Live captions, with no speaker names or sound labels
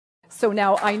So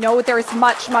now I know there's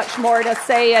much more to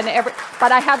say,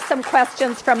 but I have some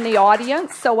questions from the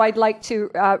audience, so I'd like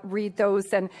to read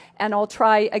those, and I'll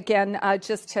try again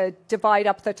just to divide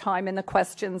up the time in the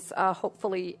questions,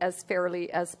 hopefully as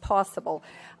fairly as possible.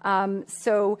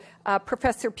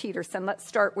 Professor Peterson, let's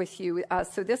start with you.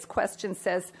 So this question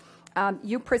says,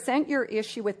 you present your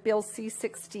issue with Bill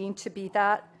C-16 to be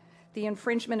that the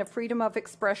infringement of freedom of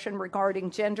expression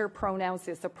regarding gender pronouns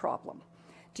is a problem.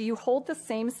 Do you hold the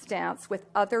same stance with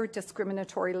other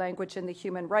discriminatory language in the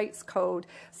Human Rights Code,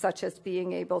 such as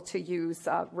being able to use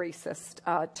racist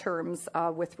terms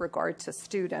with regard to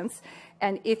students?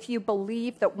 And if you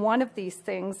believe that one of these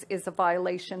things is a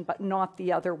violation but not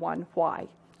the other one, why?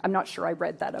 I'm not sure I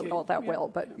read that out all that well,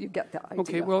 but you get the idea.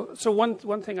 Okay, well, so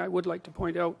one thing I would like to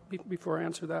point out before I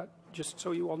answer that, just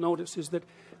so you all notice, is that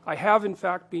I have in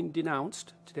fact been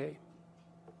denounced today.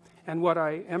 And what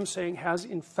I am saying has,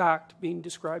 in fact, been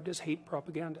described as hate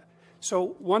propaganda.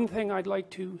 So one thing I'd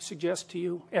like to suggest to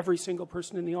you, every single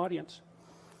person in the audience,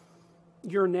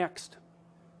 you're next.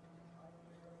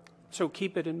 So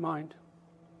keep it in mind.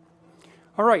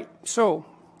 All right, so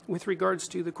with regards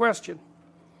to the question,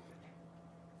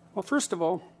 well, first of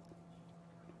all,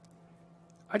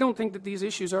 I don't think that these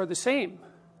issues are the same.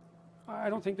 I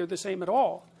don't think they're the same at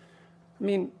all. I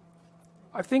mean,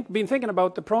 I've been thinking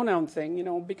about the pronoun thing, you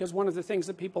know, because one of the things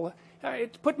that people,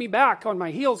 it put me back on my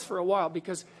heels for a while,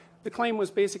 because the claim was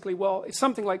basically, well, it's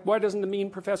something like, why doesn't the mean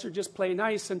professor just play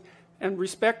nice and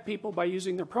respect people by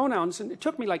using their pronouns? And it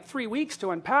took me like 3 weeks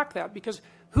to unpack that, because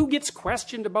who gets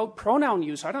questioned about pronoun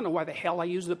use? I don't know why the hell I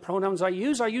use the pronouns I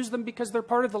use. I use them because they're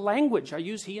part of the language. I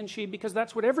use he and she because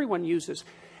that's what everyone uses.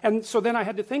 And so then I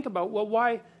had to think about, well,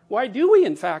 why do we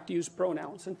in fact use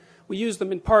pronouns? And we use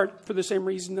them in part for the same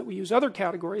reason that we use other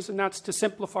categories, and that's to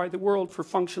simplify the world for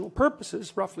functional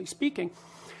purposes, roughly speaking.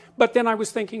 But then I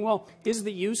was thinking, well, is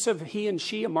the use of he and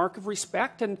she a mark of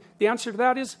respect? And the answer to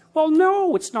that is, well,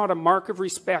 no, it's not a mark of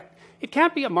respect. It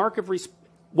can't be a mark of respect.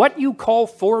 What you call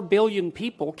 4 billion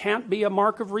people can't be a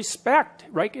mark of respect,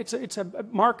 right? It's a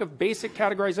mark of basic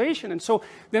categorization. And so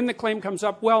then the claim comes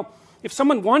up, well, if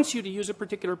someone wants you to use a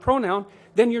particular pronoun,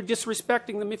 then you're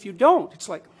disrespecting them if you don't. It's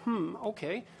like,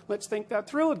 okay, let's think that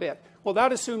through a bit. Well,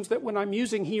 that assumes that when I'm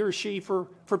using he or she for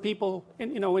people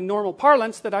in normal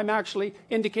parlance, that I'm actually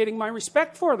indicating my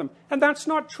respect for them. And that's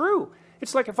not true.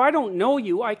 It's like, if I don't know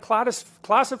you, I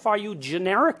classify you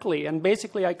generically, and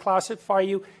basically I classify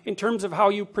you in terms of how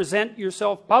you present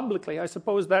yourself publicly. I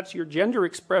suppose that's your gender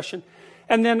expression.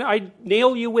 And then I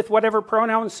nail you with whatever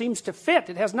pronoun seems to fit.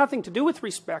 It has nothing to do with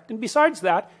respect. And besides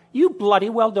that, you bloody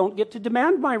well don't get to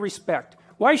demand my respect.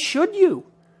 Why should you?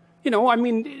 You know, I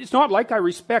mean, it's not like I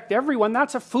respect everyone.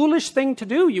 That's a foolish thing to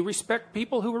do. You respect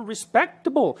people who are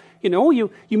respectable. You know, you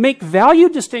make value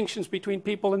distinctions between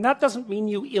people, and that doesn't mean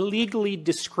you illegally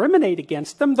discriminate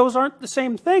against them. Those aren't the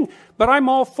same thing. But I'm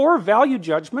all for value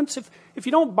judgments. If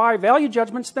you don't buy value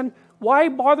judgments, then why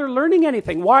bother learning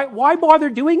anything? Why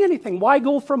bother doing anything? Why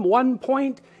go from one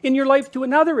point in your life to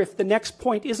another if the next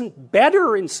point isn't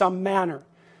better in some manner?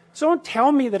 So don't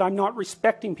tell me that I'm not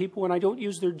respecting people when I don't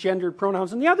use their gendered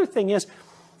pronouns. And the other thing is,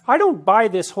 I don't buy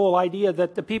this whole idea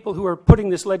that the people who are putting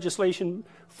this legislation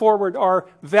forward are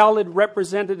valid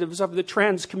representatives of the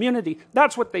trans community.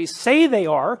 That's what they say they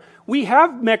are. We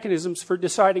have mechanisms for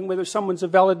deciding whether someone's a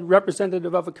valid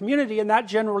representative of a community, and that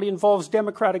generally involves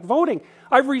democratic voting.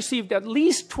 I've received at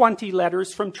least 20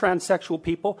 letters from transsexual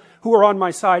people who are on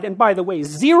my side, and by the way,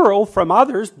 0 from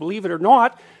others, believe it or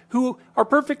not, who are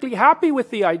perfectly happy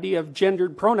with the idea of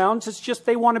gendered pronouns. It's just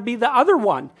they want to be the other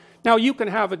one. Now, you can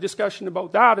have a discussion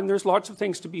about that, and there's lots of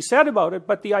things to be said about it,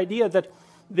 but the idea that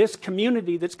this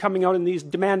community that's coming out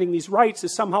and demanding these rights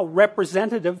is somehow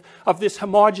representative of this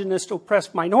homogenous,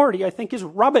 oppressed minority, I think is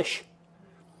rubbish.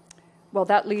 Well,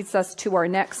 that leads us to our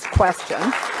next question.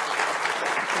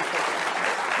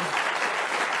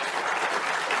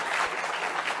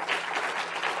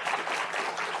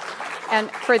 And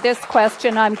for this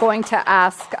question, I'm going to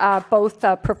ask both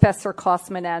Professor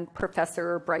Kosman and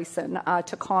Professor Bryson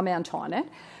to comment on it.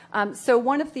 So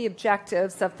one of the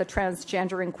objectives of the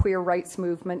transgender and queer rights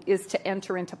movement is to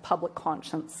enter into public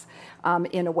conscience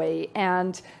in a way.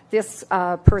 And this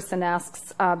person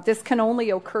asks, this can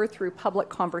only occur through public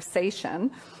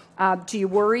conversation. Do you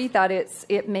worry that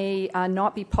it may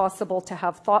not be possible to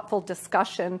have thoughtful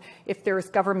discussion if there is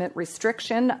government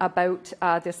restriction about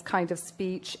this kind of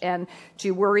speech? And do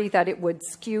you worry that it would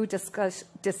skew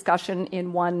discussion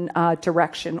in one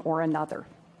direction or another?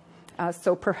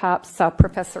 So perhaps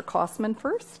Professor Kosman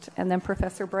first, and then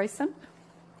Professor Bryson.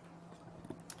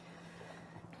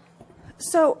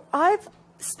 So I've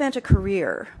spent a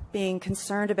career being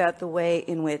concerned about the way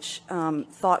in which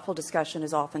thoughtful discussion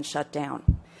is often shut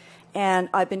down. And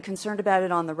I've been concerned about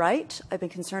it on the right, I've been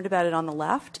concerned about it on the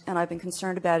left, and I've been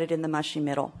concerned about it in the mushy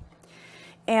middle.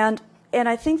 And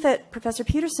I think that Professor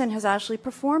Peterson has actually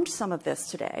performed some of this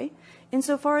today,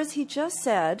 insofar as he just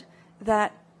said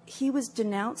that he was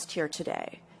denounced here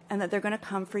today and that they're going to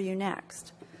come for you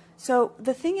next. So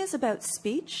the thing is about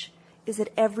speech is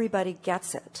that everybody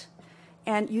gets it.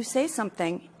 And you say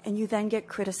something and you then get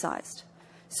criticized.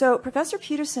 So Professor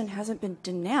Peterson hasn't been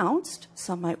denounced,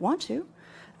 some might want to,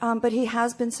 but he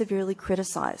has been severely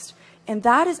criticized. And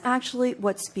that is actually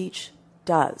what speech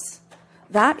does.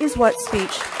 That is what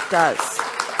speech does.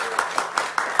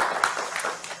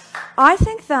 I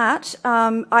think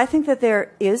that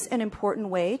there is an important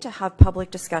way to have public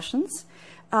discussions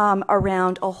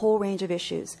around a whole range of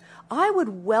issues. I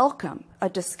would welcome a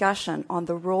discussion on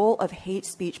the role of hate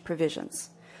speech provisions.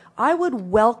 I would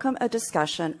welcome a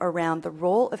discussion around the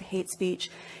role of hate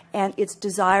speech and its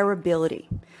desirability,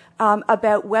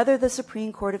 about whether the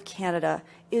Supreme Court of Canada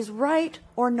is right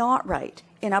or not right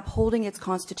in upholding its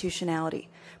constitutionality.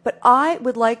 But I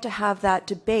would like to have that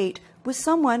debate with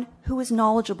someone who is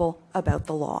knowledgeable about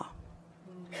the law.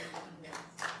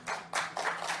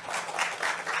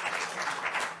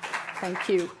 Thank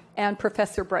you. And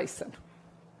Professor Bryson.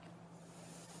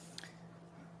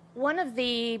 One of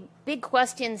the big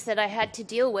questions that I had to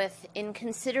deal with in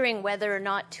considering whether or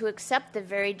not to accept the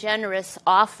very generous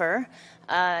offer,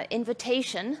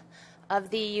 invitation of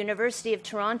the University of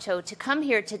Toronto to come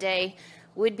here today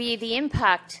would be the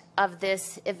impact of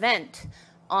this event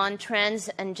on trans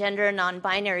and gender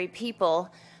non-binary people,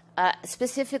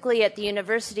 specifically at the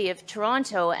University of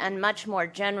Toronto and much more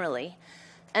generally.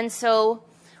 And so,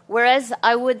 whereas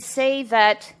I would say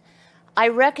that I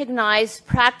recognize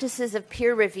practices of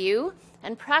peer review,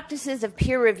 and practices of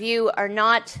peer review are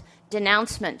not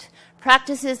denouncement.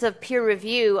 Practices of peer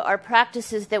review are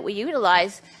practices that we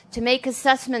utilize to make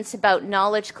assessments about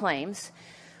knowledge claims,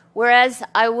 whereas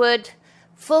I would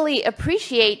fully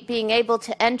appreciate being able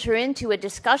to enter into a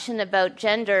discussion about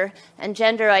gender and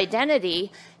gender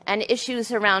identity and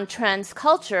issues around trans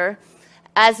culture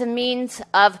as a means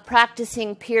of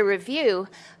practicing peer review.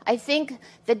 I think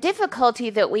the difficulty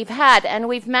that we've had, and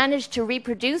we've managed to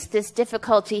reproduce this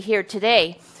difficulty here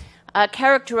today,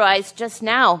 characterized just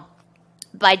now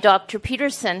by Dr.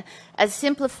 Peterson as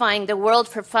simplifying the world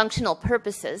for functional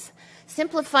purposes.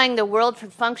 Simplifying the world for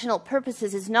functional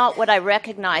purposes is not what I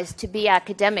recognize to be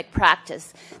academic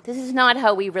practice. This is not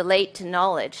how we relate to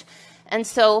knowledge. And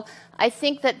so I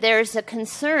think that there's a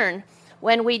concern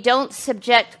when we don't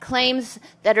subject claims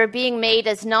that are being made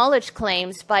as knowledge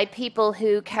claims by people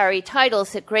who carry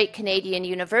titles at great Canadian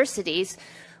universities,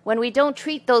 when we don't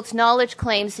treat those knowledge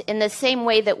claims in the same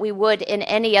way that we would in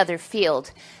any other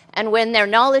field. And when they're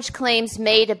knowledge claims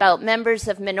made about members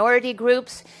of minority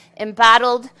groups,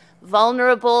 embattled,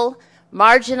 vulnerable,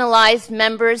 marginalized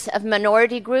members of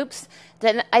minority groups,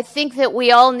 then I think that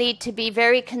we all need to be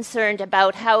very concerned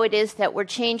about how it is that we're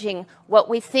changing what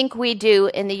we think we do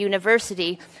in the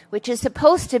university, which is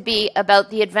supposed to be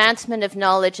about the advancement of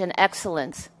knowledge and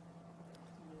excellence.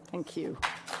 Thank you.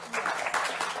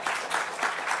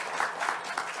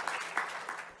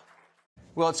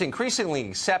 Well, it's increasingly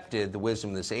accepted, the wisdom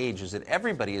of this age is that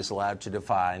everybody is allowed to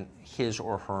define his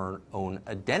or her own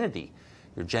identity.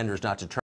 Your gender is not determined